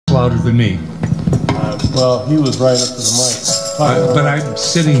louder than me. Well, he was right up to the mic. But I'm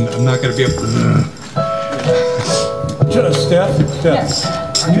sitting, I'm not going to be able to... Steph, Yes.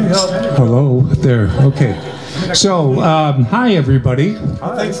 can you help? Hello, there, okay. So, hi everybody.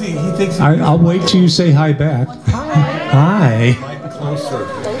 He thinks I'll wait till you say hi back. Hi. closer.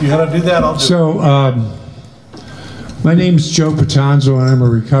 You gotta do that, I'll do it. So, my name's Joe Patanzo, and I'm a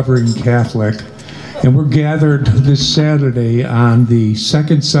recovering Catholic. And we're gathered this Saturday on the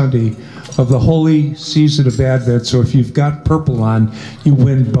second Sunday of the holy season of Advent. So if you've got purple on, you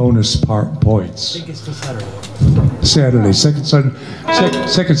win bonus points. I think it's still Saturday. Saturday,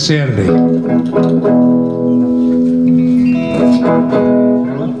 second Saturday.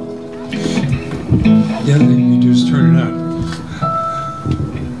 The other thing you do is turn it up.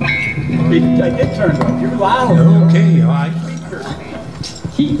 I did turn it up. You're loud. Okay, all right.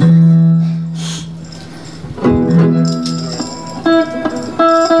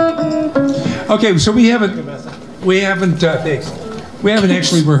 Okay, so we haven't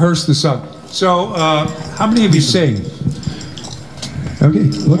actually rehearsed the song. So, how many of you sing? Okay,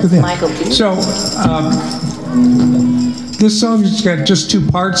 look at that. So, this song's got just two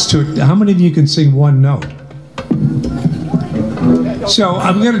parts to it. How many of you can sing one note? So,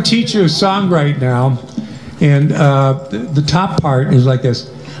 I'm going to teach you a song right now, and the top part is like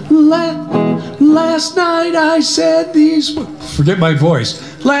this. Last night I said these... Forget my voice.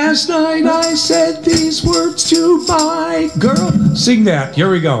 Last night I said these words to my girl. Sing that. Here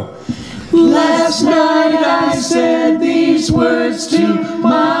we go. Last night I said these words to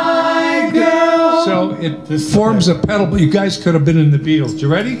my girl. So it forms a pedal, but you guys could have been in the Beatles. You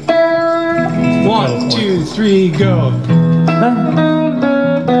ready? 1, 2, 3, go.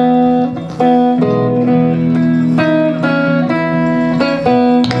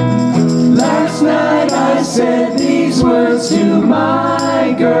 Last night I said these words to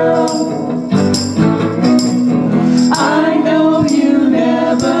my girl. I know you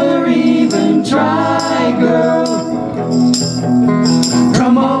never even try, girl.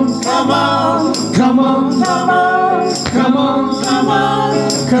 Come on, come on, come on, come on, come on, come on,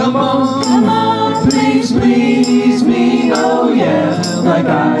 come on, come on. Please, please me, oh yeah, like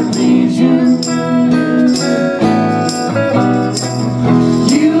I please you.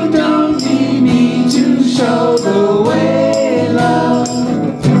 You don't need me to show the way, love.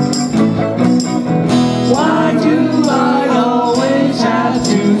 Why do I always have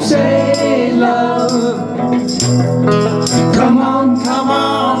to say love? Come on, come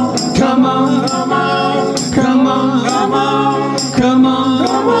on, come on, come on, come on, come on, come on,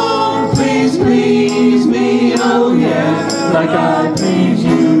 come on. Please, please me, oh yeah, like I please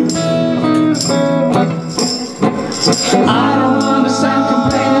you. I don't want to sound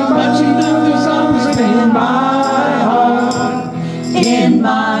complaining, but you know there's always pain in my heart, in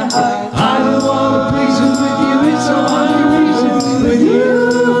my heart. I don't want to please it with you, it's so hard to reason with you.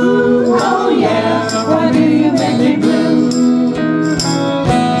 Oh yeah, why do you make me blue?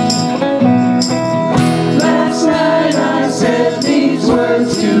 Last night I said these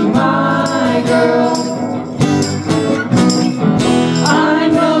words to my girl. I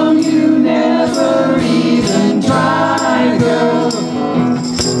know you never even try, girl.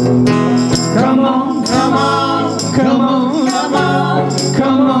 Come on, come on, come on, come on,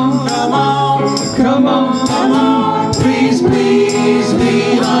 come on, come on, come on, come on. Please, please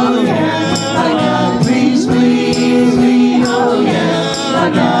me, oh yeah, like I please, please me, oh yeah,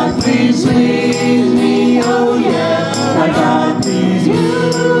 like I please, please me, oh yeah, like I please you.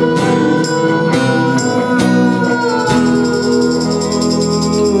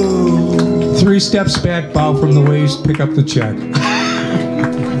 3 steps back, bow from the waist, pick up the check.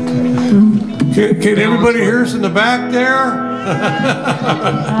 Can everybody hear us in the back there?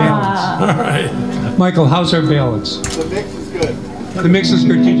 Balance. All right. Michael, how's our balance? The mix is good. The mix is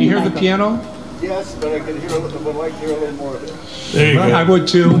good. Did you hear the piano? Yes, but I could hear would like to hear a little more of it. There you I go. would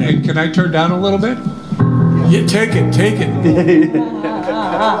too. And can I turn down a little bit? Yeah, take it, take it.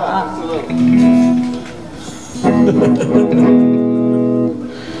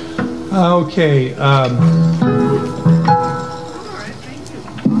 Okay.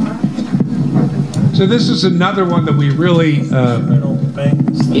 So this is another one that we really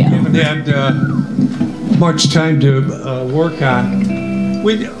haven't had much time to work on.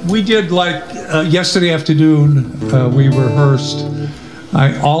 We did like yesterday afternoon. We rehearsed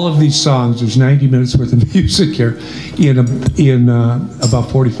all of these songs. There's 90 minutes worth of music here in about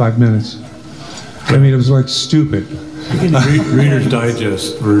 45 minutes. I mean, it was like stupid. Reader's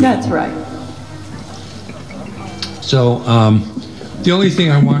Digest version. That's right. So the only thing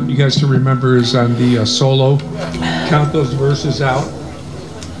I want you guys to remember is on the solo, count those verses out.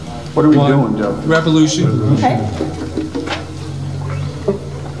 What are we one. doing, Joe? Revolution. Okay.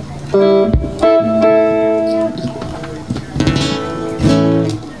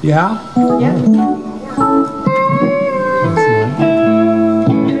 Yeah? Yeah.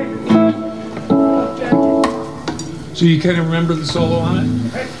 So you kind of remember the solo on it?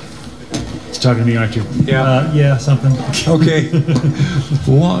 It's talking to me, aren't you? Yeah. Yeah, something. Okay.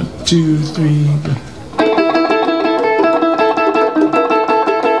 1, 2, 3. Go.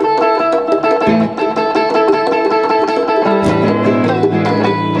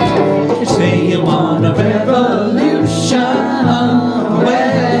 You say you want a revolution,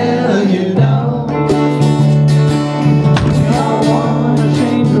 well, you know, we all want to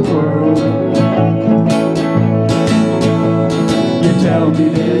change the world. You tell me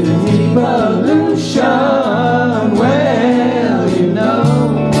there's an evolution, well, you know,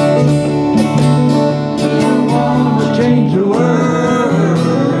 we all want to change the world.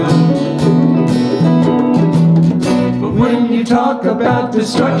 But when you talk about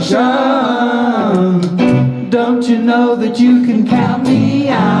destruction, don't you know that you can count me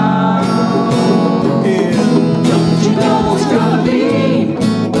out? Don't you know it's gonna be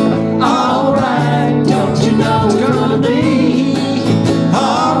alright? Don't you know it's gonna be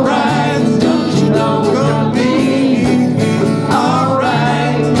alright? Don't you know it's gonna be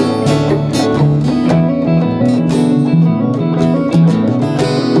alright?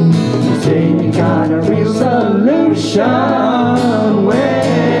 You say you got a real solution,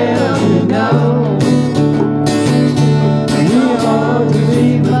 well, you know, we ought to be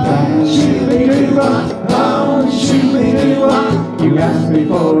the flash. Shoot-be-doo-wah, oh, shoot-be-doo-wah. You asked me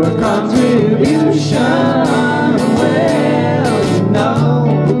for a contribution, well, you know,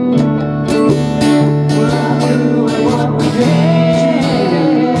 we'll do what we can,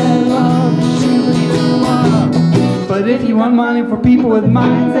 oh, shoot-be-doo-wah. But if you want money for people with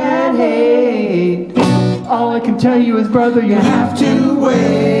minds that hate, all I can tell you is, brother, you have to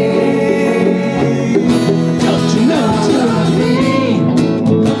wait. Don't you know it's gonna be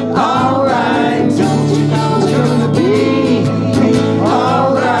alright? Don't you know it's gonna be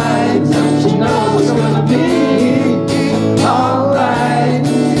alright? Don't you know it's gonna be alright?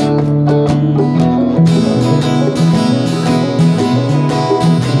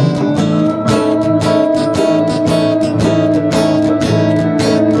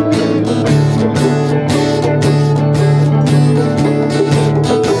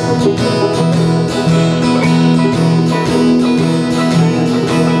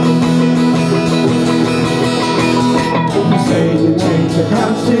 You say you change the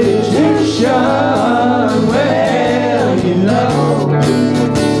Constitution, well, you know,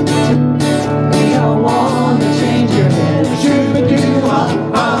 we all want to change your head. Shoot-be-doo-wah,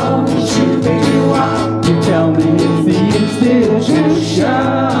 oh, shoot-be-doo-wah. You tell me it's the institution,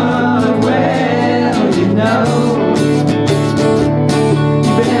 well, you know,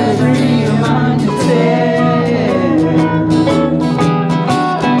 you better free your mind instead.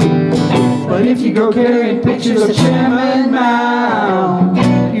 But if you go carrying pictures of Chairman Mao,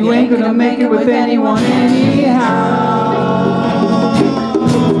 you ain't gonna make it with anyone anyhow.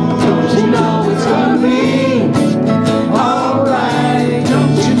 Don't you know it's gonna be alright?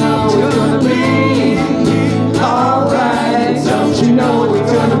 Don't you know it's gonna be alright? Don't you know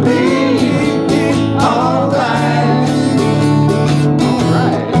it's gonna be alright?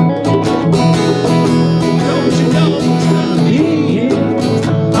 Alright. Don't you know it's gonna be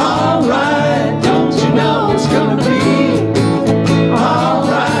alright? Don't you know it's gonna be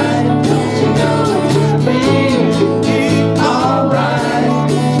alright? Don't you know it's gonna be alright?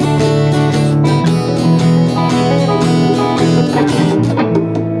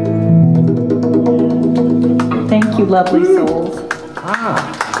 Thank you, lovely souls.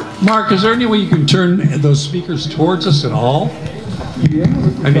 Mark, is there any way you can turn those speakers towards us at all?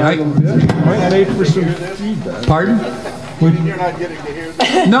 I mean, Might make for some feedback. pardon? You're not getting to hear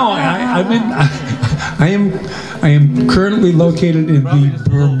this. No, I am currently located in the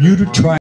Bermuda Triangle.